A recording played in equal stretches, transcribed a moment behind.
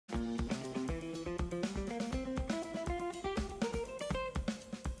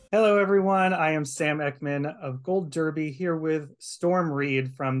Hello, everyone. I am Sam Eckmann of Gold Derby here with Storm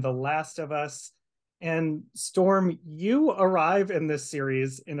Reid from The Last of Us. And Storm, you arrive in this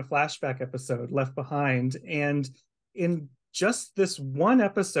series in a flashback episode, Left Behind. And in just this one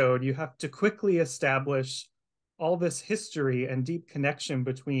episode, you have to quickly establish all this history and deep connection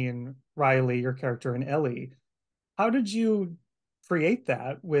between Riley, your character, and Ellie. How did you create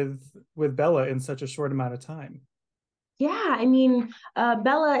that with Bella in such a short amount of time?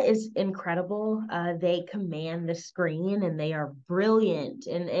 Bella is incredible. They command the screen and they are brilliant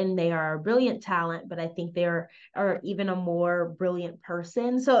and they are a brilliant talent, but I think are even a more brilliant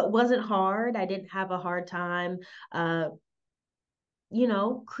person. So it wasn't hard. I didn't have a hard time, uh,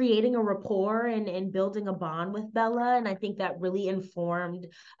 creating a rapport and building a bond with Bella. And I think that really informed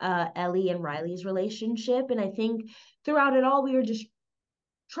Ellie and Riley's relationship. And I think throughout it all, we were just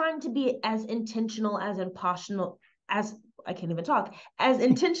trying to be as intentional as impossible as I can't even talk, as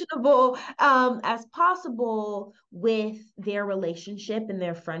intentionable as possible with their relationship and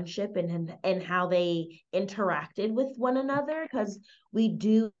their friendship and how they interacted with one another. Because we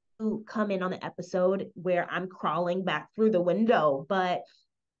do come in on the episode where I'm crawling back through the window, but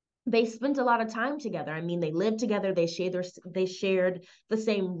they spent a lot of time together. I mean, they lived together, they shared the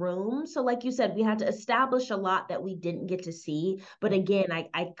same room. So like you said, we had to establish a lot that we didn't get to see. But again,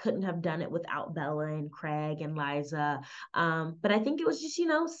 I couldn't have done it without Bella and Craig and Liza. But I think it was just,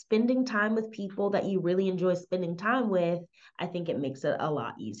 spending time with people that you really enjoy spending time with. I think it makes it a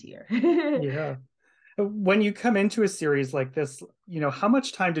lot easier. Yeah. When you come into a series like this, how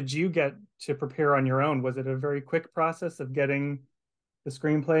much time did you get to prepare on your own? Was it a very quick process of getting the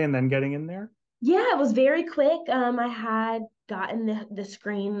screenplay and then getting in there? Yeah, it was very quick. I had gotten the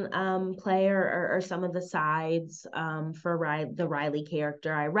screen player or some of the sides for the Riley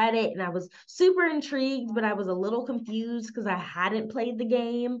character. I read it and I was super intrigued, but I was a little confused because I hadn't played the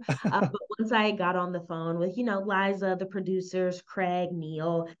game. But once I got on the phone with, Liza, the producers, Craig,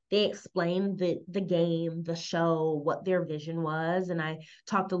 Neil, they explained the game, the show, what their vision was. And I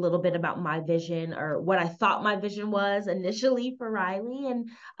talked a little bit about my vision or what I thought my vision was initially for Riley. And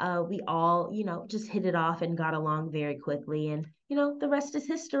we all, just hit it off and got along very quickly. And, the rest is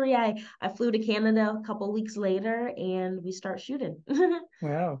history. I flew to Canada a couple weeks later and we start shooting.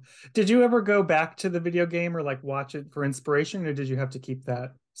 Wow. Did you ever go back to the video game or like watch it for inspiration, or did you have to keep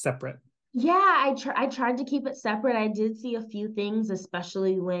that separate? Yeah, I tried to keep it separate. I did see a few things,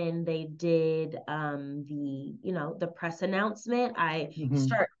 especially when they did the press announcement. I Mhm.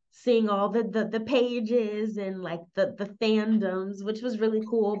 start seeing all the pages and like the fandoms, which was really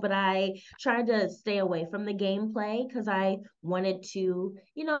cool, but I tried to stay away from the gameplay because I wanted to,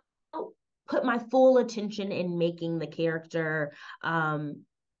 put my full attention in making the character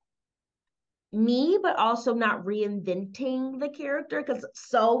me, but also not reinventing the character because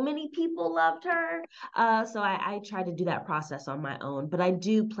so many people loved her. So I try to do that process on my own, but I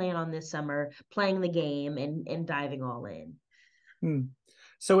do plan on this summer playing the game and diving all in. Hmm.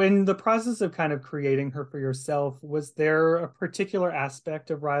 So, in the process of kind of creating her for yourself, was there a particular aspect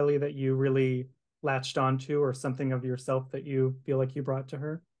of Riley that you really latched onto, or something of yourself that you feel like you brought to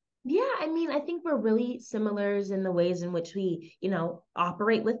her? Yeah, I mean, I think we're really similars in the ways in which we,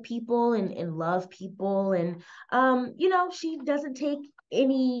 operate with people and love people. And she doesn't take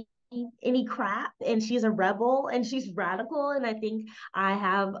any any crap and she's a rebel and she's radical. And I think I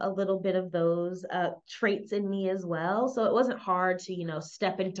have a little bit of those traits in me as well. So it wasn't hard to,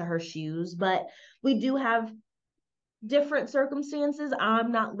 step into her shoes, but we do have different circumstances.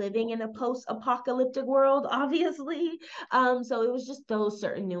 I'm not living in a post-apocalyptic world, obviously. So it was just those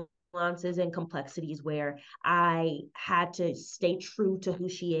certain nuances and complexities where I had to stay true to who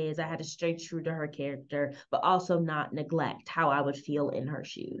she is. I had to stay true to her character, but also not neglect how I would feel in her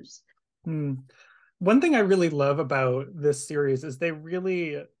shoes. Hmm. One thing I really love about this series is they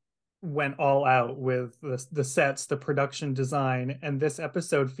really went all out with the sets, the production design, and this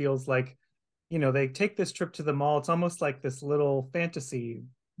episode feels like, they take this trip to the mall. It's almost like this little fantasy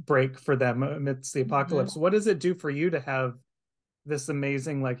break for them amidst the Mhm. apocalypse. What does it do for you to have this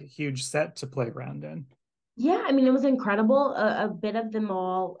amazing, like, huge set to play around in? Yeah, I mean, it was incredible. A bit of the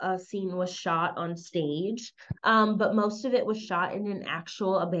mall scene was shot on stage, but most of it was shot in an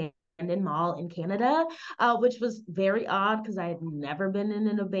actual abandoned mall in Canada, which was very odd because I had never been in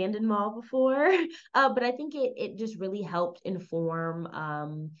an abandoned mall before. But I think it just really helped inform,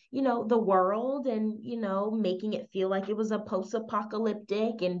 the world and, making it feel like it was a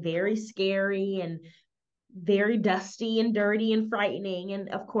post-apocalyptic and very scary and very dusty and dirty and frightening. And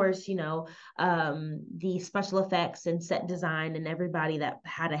of course, the special effects and set design and everybody that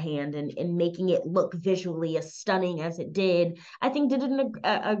had a hand in making it look visually as stunning as it did, I think did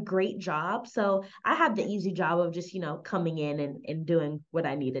a great job. So I had the easy job of just, coming in and doing what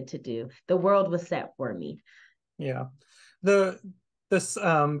I needed to do. The world was set for me. Yeah. The this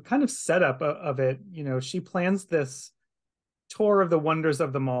kind of setup of it, she plans this tour of the wonders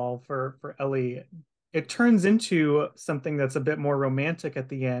of the mall for Ellie. It turns into something that's a bit more romantic at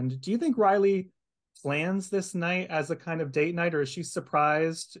the end. Do you think Riley plans this night as a kind of date night, or is she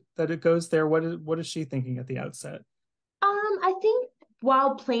surprised that it goes there? What is she thinking at the outset? I think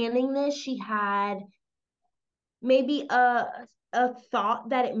while planning this, she had maybe a thought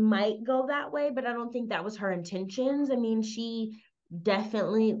that it might go that way, but I don't think that was her intentions. I mean, she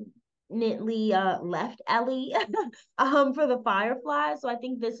definitely left Ellie for the Firefly. So I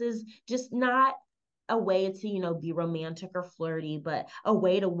think this is just not a way to, be romantic or flirty, but a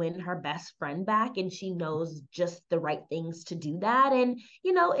way to win her best friend back. And she knows just the right things to do that. And,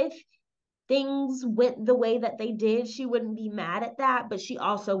 if things went the way that they did, she wouldn't be mad at that, but she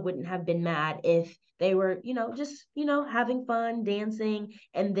also wouldn't have been mad if they were, just, having fun, dancing,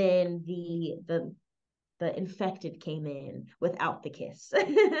 and then the infected came in without the kiss.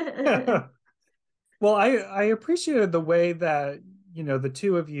 Well, I appreciated the way that the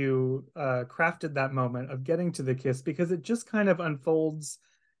two of you crafted that moment of getting to the kiss, because it just kind of unfolds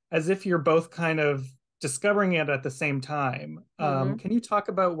as if you're both kind of discovering it at the same time. Mm-hmm. Can you talk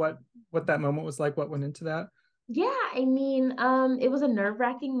about what that moment was like? What went into that? Yeah, I mean, it was a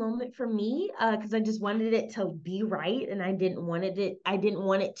nerve-wracking moment for me, because I just wanted it to be right, and I didn't want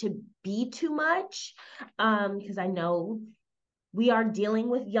it to be too much, because I know we are dealing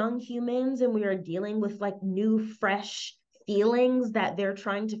with young humans and we are dealing with like new, fresh feelings that they're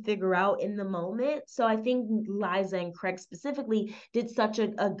trying to figure out in the moment. So I think Liza and Craig specifically did such a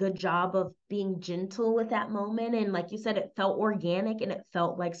good job of being gentle with that moment. And like you said, it felt organic and it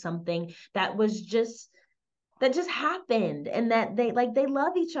felt like something that just happened, and that they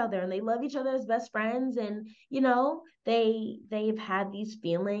love each other and they love each other as best friends, and they've had these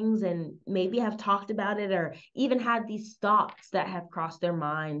feelings and maybe have talked about it or even had these thoughts that have crossed their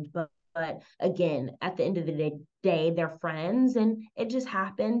mind, but again, at the end of the day, they're friends, and it just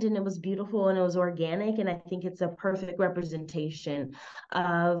happened, and it was beautiful and it was organic, and I think it's a perfect representation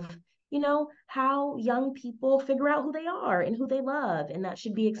of how young people figure out who they are and who they love, and that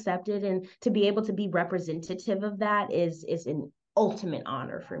should be accepted, and to be able to be representative of that is an ultimate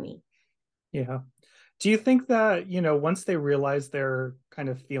honor for me. Yeah. Do you think that, once they realize their kind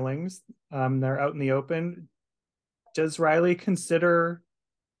of feelings, they're out in the open, does Riley consider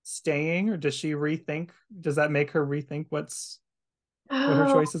staying, or does she rethink? Does that make her rethink what her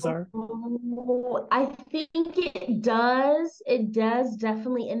choices are? I think it does. It does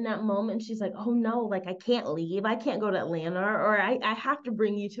definitely in that moment. She's like, oh no, like I can't leave. I can't go to Atlanta, or I have to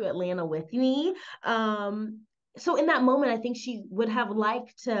bring you to Atlanta with me. So in that moment, I think she would have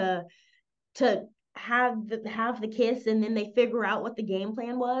liked to have the kiss, and then they figure out what the game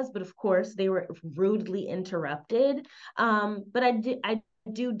plan was, but of course they were rudely interrupted. But I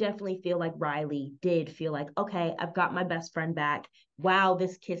do definitely feel like Riley did feel like, okay, I've got my best friend back. Wow,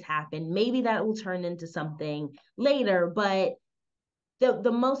 this kiss happened. Maybe that will turn into something later, but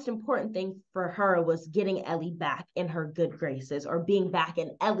the most important thing for her was getting Ellie back in her good graces, or being back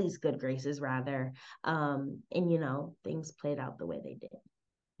in Ellie's good graces rather. And things played out the way they did.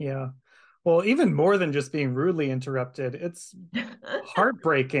 Yeah. Well, even more than just being rudely interrupted, it's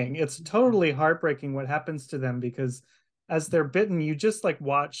heartbreaking. It's totally heartbreaking what happens to them, because as they're bitten, you just like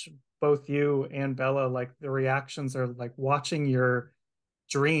watch both you and Bella, like the reactions are like watching your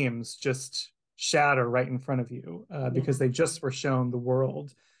dreams just shatter right in front of you, because Yeah. they just were shown the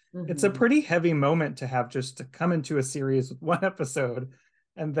world. It's a Mm-hmm. pretty heavy moment to have, just to come into a series with one episode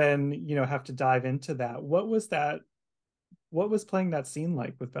and then, have to dive into that. What was playing that scene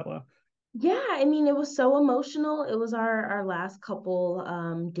like with Bella? Yeah, I mean, it was so emotional. It was our last couple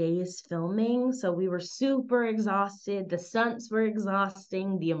days filming, so we were super exhausted. The stunts were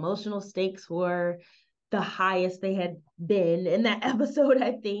exhausting. The emotional stakes were the highest they had been in that episode,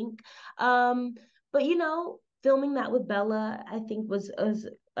 I think. But filming that with Bella, I think was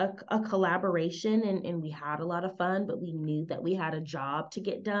a collaboration, and we had a lot of fun, but we knew that we had a job to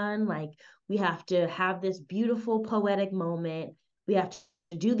get done. Like, we have to have this beautiful poetic moment. We have to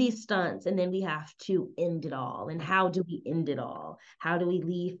do these stunts, and then we have to end it all. And how do we end it all? How do we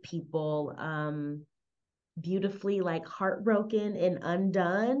leave people beautifully like heartbroken and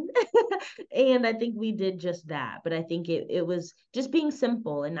undone? And I think we did just that. But I think it was just being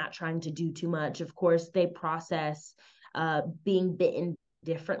simple and not trying to do too much. Of course, they process being bitten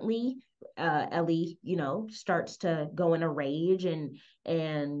differently. Ellie, starts to go in a rage,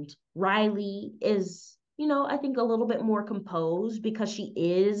 and Riley is, I think a little bit more composed because she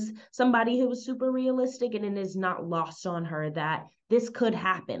is somebody who is super realistic, and it is not lost on her that this could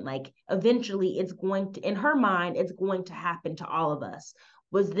happen. Like eventually it's going to, in her mind, it's going to happen to all of us.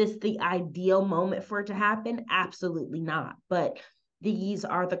 Was this the ideal moment for it to happen? Absolutely not. But these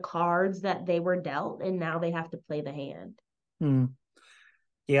are the cards that they were dealt, and now they have to play the hand. Hmm.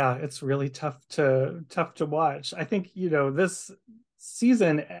 Yeah, it's really tough to watch. I think, this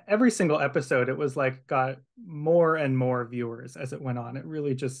season, every single episode, it was like got more and more viewers as it went on. It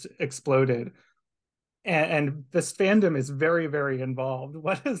really just exploded. And this fandom is very, very involved.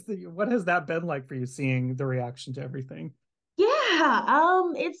 What has that been like for you, seeing the reaction to everything?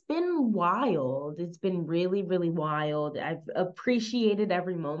 Yeah, it's been wild. It's been really, really wild. I've appreciated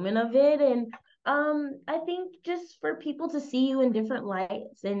every moment of it. And I think just for people to see you in different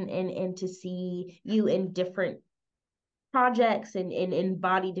lights, and to see you in different projects, and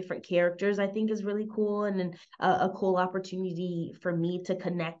embody different characters, I think is really cool, and a cool opportunity for me to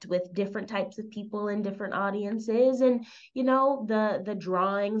connect with different types of people in different audiences. And the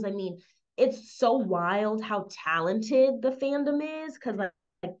drawings, I mean, it's so wild how talented the fandom is, because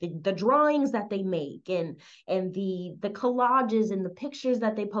like the drawings that they make, and the collages and the pictures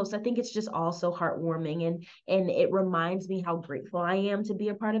that they post, I think it's just all so heartwarming, and it reminds me how grateful I am to be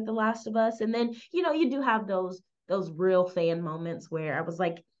a part of The Last of Us. And then you do have those real fan moments where I was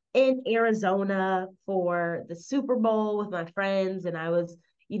like in Arizona for the Super Bowl with my friends, and I was,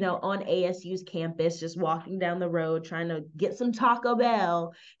 on ASU's campus, just walking down the road trying to get some Taco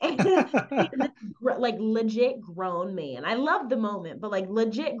Bell. And this, like, legit grown man, I love the moment, but like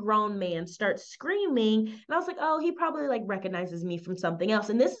legit grown man starts screaming, and I was like, oh, he probably like recognizes me from something else.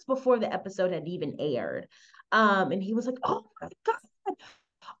 And this is before the episode had even aired. And he was like, oh my God,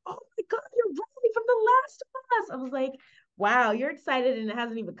 you're Riley from The Last of Us. I was like, wow, you're excited and it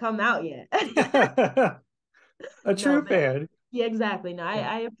hasn't even come out yet. A No, true but fan. yeah, exactly. No,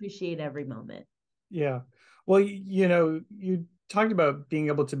 Yeah. I appreciate every moment. Yeah. Well, you talked about being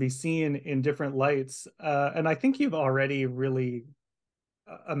able to be seen in different lights, and I think you've already really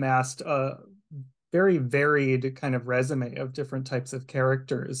amassed a very varied kind of resume of different types of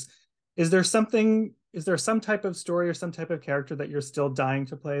characters. Is there some type of story or some type of character that you're still dying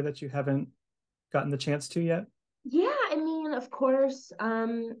to play that you haven't gotten the chance to yet? Yeah, I mean, of course,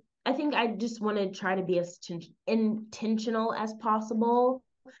 I think I just want to try to be as intentional as possible,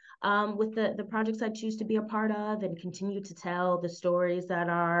 with the projects I choose to be a part of, and continue to tell the stories that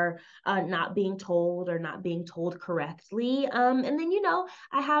are not being told, or not being told correctly. And then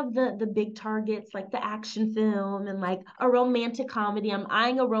I have the big targets, like the action film and like a romantic comedy. I'm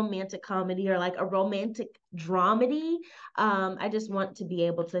eyeing a romantic comedy, or like a romantic dramedy. I just want to be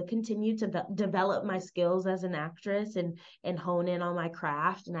able to continue to develop my skills as an actress, and hone in on my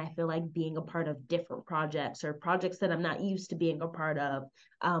craft. And I feel like being a part of different projects, or projects that I'm not used to being a part of,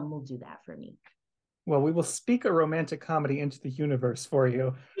 will do that for me. Well, we will speak a romantic comedy into the universe for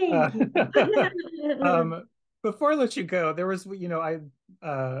you. Uh, Thank you. um, before I let you go, there was,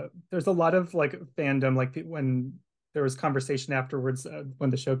 there's a lot of like fandom, like when there was conversation afterwards, when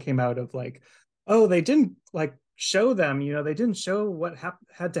the show came out, of like, oh, they didn't like show them, they didn't show what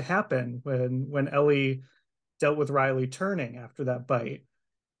had to happen when Ellie dealt with Riley turning after that bite.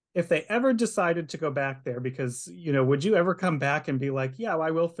 If they ever decided to go back there, because would you ever come back and be like, yeah, well,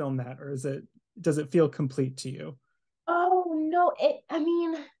 I will film that, or does it feel complete to you? Oh no, I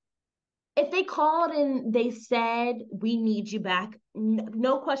mean, if they called and they said we need you back,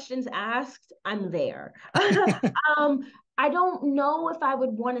 no questions asked, I'm there. um I don't know if I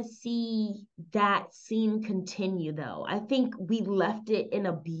would want to see that scene continue, though. I think we left it in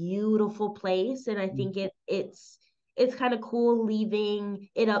a beautiful place, and I think it's kind of cool leaving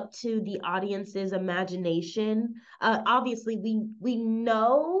it up to the audience's imagination. Obviously we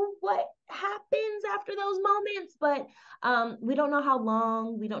know what happens after those moments, but we don't know how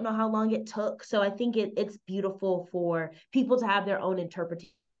long it took. So I think it's beautiful for people to have their own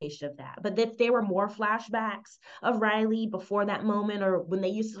interpretation of that. But if there were more flashbacks of Riley before that moment, or when they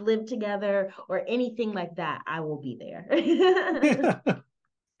used to live together, or anything like that, I will be there.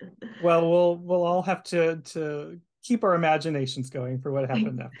 Well, we'll all have to keep our imaginations going for what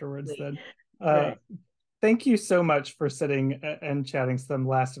happened afterwards then. Uh, Right. Thank you so much for sitting and chatting some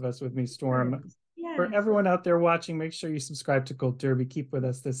Last of Us with me, Storm. For Yes. everyone out there watching, make sure you subscribe to Gold Derby. Keep with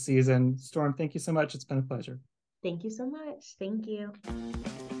us this season. Storm, thank you so much. It's been a pleasure. Thank you so much. Thank you.